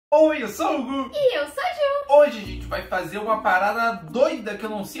Oi, eu sou o Gu. E eu sou a Ju. Hoje a gente vai fazer uma parada doida que eu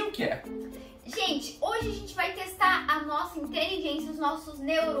não sei o que é. Gente, hoje a gente vai testar a nossa inteligência, os nossos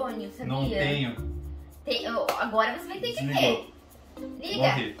neurônios, sabia? Não tenho. Agora você vai ter que ter. Liga.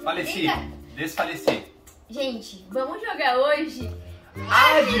 Morri. Faleci. Liga. Desfaleci. Gente, vamos jogar hoje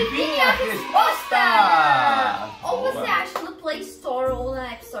Adivinha a resposta! Ou você acha no Play Store ou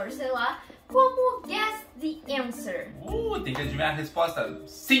na App Store, sei lá, como Guess the Answer. Tem que adivinhar a resposta.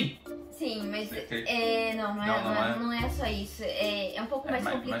 Sim! Sim, mas Não não é só isso. É um pouco mais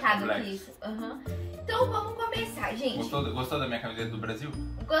complicado que isso. Então vamos começar, gente. Gostou da minha camiseta do Brasil?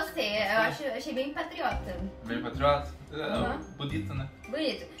 Gostei, achei bem patriota. Bem patriota? Bonito, né?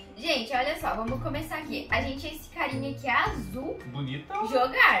 Bonito. Gente, olha só, vamos começar aqui. A gente é esse carinha aqui azul. Bonita.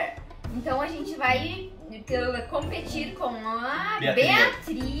 Jogar. Então a gente vai competir com a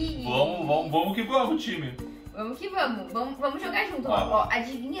Beatriz. Vamos que vamos, time. Vamos que vamos. Vamos jogar junto. Ó,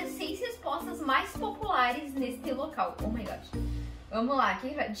 adivinha 6 respostas mais populares neste local. Oh my god. Vamos lá.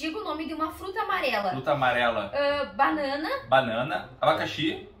 Diga o nome de uma fruta amarela. Fruta amarela. Banana. Banana.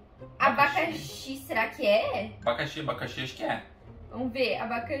 Abacaxi. Abacaxi, será que é? Abacaxi acho que é. Vamos ver,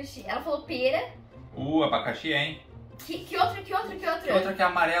 abacaxi. Ela falou pera. Abacaxi é, hein? Que outra? Que outra que é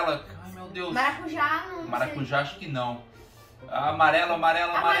amarela? Ai, meu Deus. Maracujá, não Maracujá, sei. acho que não. Amarelo.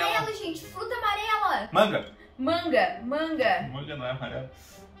 Amarelo, gente. Fruta amarela. Manga. Manga. Manga não é amarelo.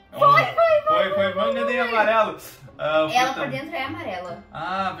 Foi. Manga nem amarelo. Ela por dentro é amarela.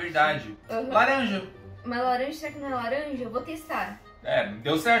 Ah, verdade. Laranja. Mas laranja, será que não é laranja? Eu vou testar.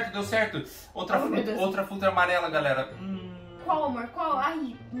 Deu certo. Outra fruta amarela, galera. Qual, amor? Qual?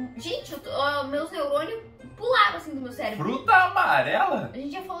 Ai, gente, meus neurônios pularam assim do meu cérebro. Fruta amarela? A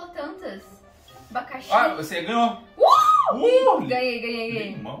gente já falou tantas. Abacaxi. Você ganhou.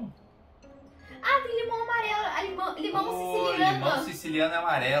 Ganhei. Limão? Tem limão amarelo. Limão siciliano. Limão siciliano é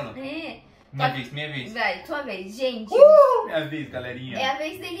amarelo. Minha vez. Vai, tua vez, gente. Minha vez, galerinha. É a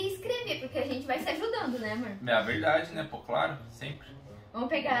vez dele escrever, porque a gente vai se ajudando, né, amor? É verdade, né? Pô, claro, sempre. Vamos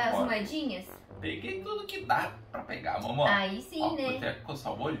pegar as moedinhas? Peguei tudo que dá pra pegar, vamos lá. Aí sim, né? Vou até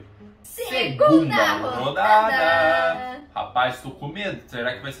coçar o olho. Segunda rodada. Rapaz, tô com medo.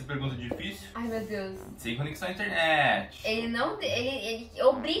 Será que vai ser pergunta difícil? Ai, meu Deus. Sem conexão à internet. Ele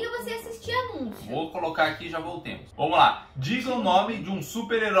obriga você a assistir anúncio. Vou colocar aqui e já voltemos. Vamos lá. Diga o nome de um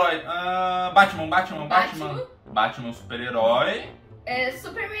super-herói. Batman. Batman, super-herói.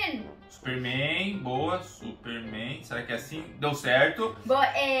 Superman, boa. Superman. Será que é assim? Deu certo.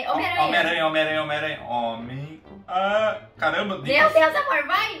 Homem-Aranha. Caramba. Meu Deus, amor,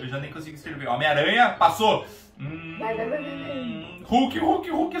 vai. Eu já nem consigo escrever. Homem-Aranha, passou. Vai.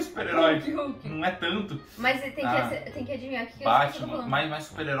 Hulk é super-herói. Hulk. Não é tanto. Mas tem que adivinhar o que Batman, eu tô mais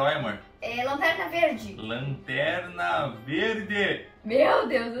super-herói, amor. Lanterna Verde. Lanterna Verde. Meu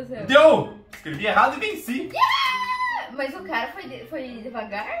Deus do céu. Deu! Escrevi errado e venci. Mas o cara foi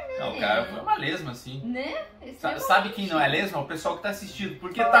devagar, né? Não, o cara foi uma lesma, assim. Né? Sabe quem não é lesma? O pessoal que tá assistindo.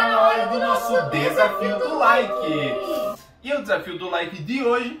 Porque tá na hora do nosso desafio do like. E o desafio do like de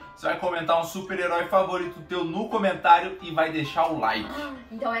hoje, você vai comentar um super-herói favorito teu no comentário e vai deixar o like.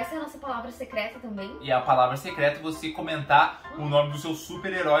 Então essa é a nossa palavra secreta também? E a palavra secreta é você comentar o nome do seu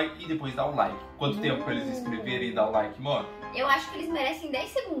super-herói e depois dar o like. Quanto tempo pra eles escreverem e dar o like, amor? Eu acho que eles merecem 10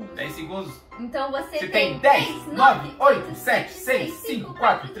 segundos. 10 segundos? Então você tem 10, 9, 8, 7, 6, 5,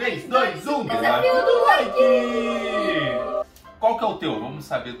 4, 3, 2, 1. Desafio do like! Qual que é o teu? Vamos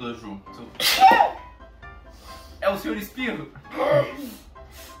saber do Ju. É o Sr. Espirro?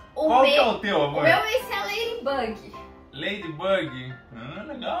 Qual que é o teu, amor? O meu esse é Ladybug. Ladybug?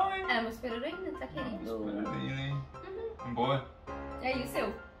 Legal, hein? É, meu super-heroína, tá querido? Super-heroína, hein? Boa. E aí, o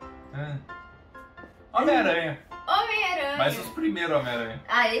seu? Homem-Aranha. Homem-Aranha. Mas os primeiros Homem-Aranha.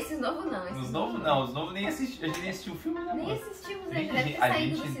 Esses novos não. Os novos nem assisti. A gente nem assistiu o filme, né? Nem assistimos ainda, deve ter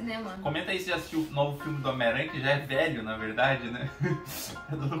saído do cinema. Comenta aí se já assistiu o novo filme do Homem-Aranha, que já é velho, na verdade, né?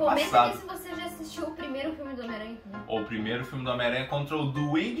 É do ano Comenta passado. aqui se você já assistiu o primeiro filme do Homem-Aranha. O primeiro filme do Homem-Aranha contra o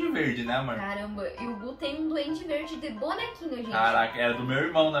Duende Verde, né, amor? Caramba, e o Gu tem um Duende Verde de bonequinho, gente. Caraca, era do meu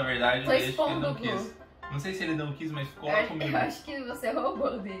irmão, na verdade. Tô expondo ele não quis. Não sei se ele não quis, mas ficou lá comigo. Eu acho que você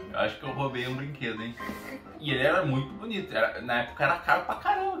roubou dele. Eu acho que eu roubei um brinquedo, hein? E ele era muito bonito. Na época era caro pra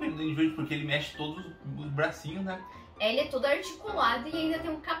caramba aquele Duende Verde, porque ele mexe todos os bracinhos, né? Ele é todo articulado e ainda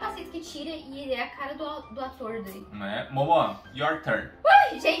tem um capacete que tira e ele é a cara do ator dele. Não é? Momo, your turn.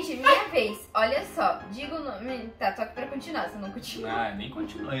 Gente, minha vez. Olha só, diga o nome. Tá, só que pra continuar, você não continua. Nem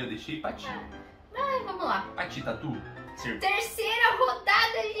continuei, eu deixei pra ti. Vamos lá. Pra ti, Tatu. Terceira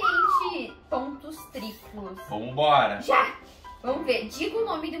rodada, gente. Pontos triplos. Vambora. Já. Vamos ver. Diga o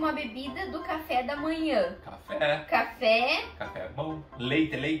nome de uma bebida do café da manhã. Café. Café. Café é bom.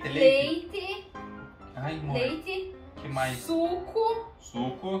 Leite. Leite. Ai, amor. Leite. Que mais? Suco.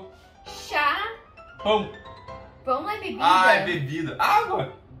 Suco. Chá. Pão. Pão não é bebida. Ah, é bebida.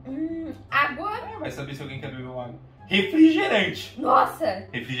 Água. Água. Vai saber se alguém quer beber uma água. Refrigerante. Nossa.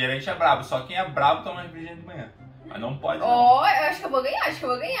 Refrigerante é brabo. Só quem é brabo toma refrigerante de manhã. Mas não pode. Ó, eu acho que eu vou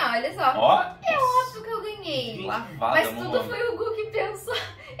ganhar. Olha só. Ó. É óbvio que eu ganhei. Lavada, Mas mamãe. tudo foi o Gu que pensou.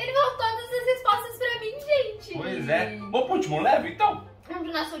 Ele falou todas as respostas pra mim, gente. Pois é. Vamos pro último level, então? Vamos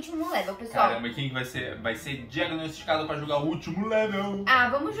pro nosso último level, pessoal. Caramba, quem que vai ser? Vai ser diagnosticado pra jogar o último level. Ah,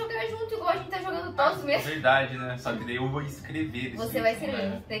 vamos jogar junto, igual a gente tá jogando todos mesmo. É verdade, né? Só que daí eu vou escrever. Você vai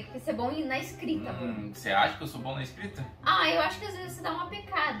escrever, tem que ser bom na escrita. Você acha que eu sou bom na escrita? Ah, eu acho que às vezes você dá uma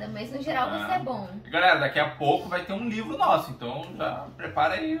pecada, mas no geral você é bom. Galera, daqui a pouco vai ter um livro nosso, então já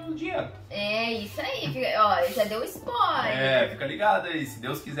prepara aí o dinheiro. É, isso aí. Ó, já deu spoiler. É, fica ligado aí. Se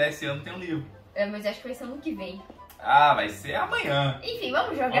Deus quiser, esse ano tem um livro. É, mas acho que vai ser ano que vem. Ah, vai ser amanhã. Enfim,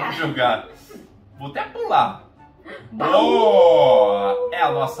 vamos jogar. Vamos jogar. Vou até pular. Baú! Oh, é a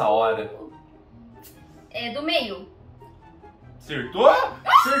nossa hora. É do meio. Acertou?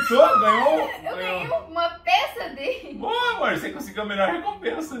 Acertou, ganhou. Eu ganhei uma peça dele. Boa, amor, você conseguiu a melhor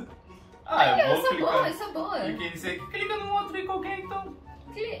recompensa. Ah, eu vou clicar. Eu sou boa. Cliquei nisso aqui, clica no outro aí qualquer, então.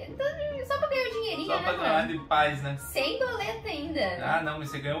 Só pra ganhar o dinheirinho, Só né, pra ganhar de paz, né? Sem doleta ainda. Ah, não, mas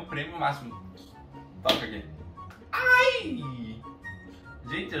você ganhou o prêmio máximo. Toca aqui. Ai!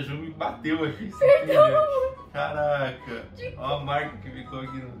 Gente, a Ju me bateu aqui. Perdão. Caraca. Olha a marca que ficou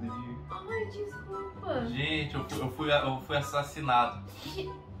aqui no dedinho. Ai, desculpa. Gente, eu fui assassinado.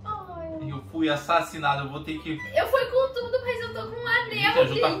 Ai. Eu fui assassinado, eu vou ter que... Eu fui com tudo, mas eu tô com um anel, Gente, a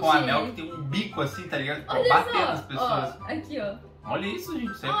Ju tá com um anel que tem um bico assim, tá ligado? Pra Olha bater só. nas pessoas. Ó, aqui, ó. Olha isso,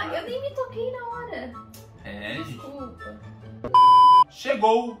 gente. Isso é... Ó, eu nem me toquei na hora. É, gente. Desculpa.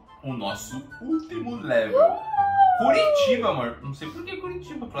 Chegou o nosso último level. Curitiba, amor. Não sei por que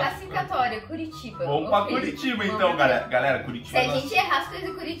Curitiba. Classificatória, Curitiba. Vamos pra Curitiba, então, galera. Galera, Curitiba. Se a gente errar as coisas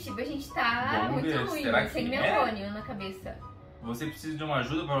de Curitiba, a gente tá Vamos muito ver. ruim. Será que Sem neurônio na cabeça. Você precisa de uma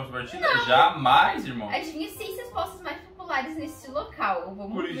ajuda para a nossa partida? Não. Jamais, irmão. Adivinha 6 respostas mais populares nesse local.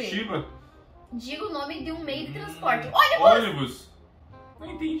 Vamos Curitiba? ver. Diga o nome de um meio de transporte. Ônibus!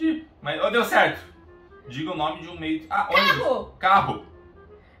 Não entendi. Mas deu certo. Diga o nome de um meio... Ah, carro! Ônibus. Carro!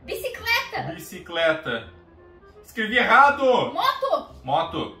 Bicicleta! Bicicleta! Escrevi errado! Moto!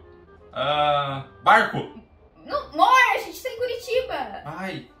 Moto! Barco! Não, amor, a gente tá em Curitiba!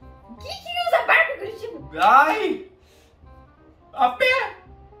 Ai! Quem usa barco em Curitiba? Ai! A pé!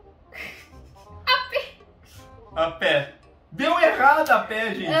 A pé! A pé! Deu errado a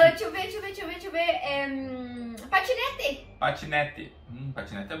pé, gente! Deixa eu ver. Patinete! Patinete.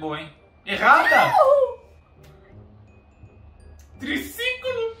 Patinete é boa, hein? Errada! Não!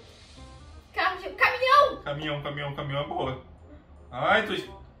 Triciclo! Caminhão! Caminhão é boa. Ai, tô...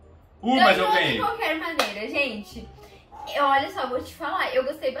 Ganhou mas eu ganhei. de qualquer maneira, gente. Olha só, vou te falar, eu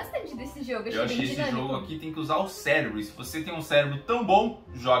gostei bastante desse jogo. Eu achei esse jogo aqui tem que usar o cérebro. E se você tem um cérebro tão bom,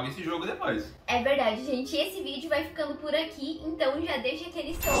 joga esse jogo depois. É verdade, gente. Esse vídeo vai ficando por aqui. Então já deixa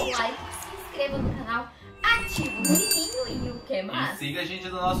aquele seu like, se inscreva no canal, ativa o sininho e o que mais? E siga a gente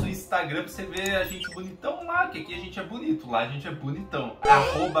no nosso Instagram pra você ver a gente bonitão lá, que aqui a gente é bonito, lá a gente é bonitão.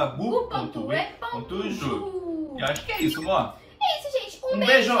 @gu.e.ju. Eu acho que é isso, amor. É isso, gente. Um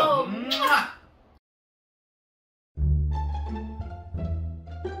beijo. beijo.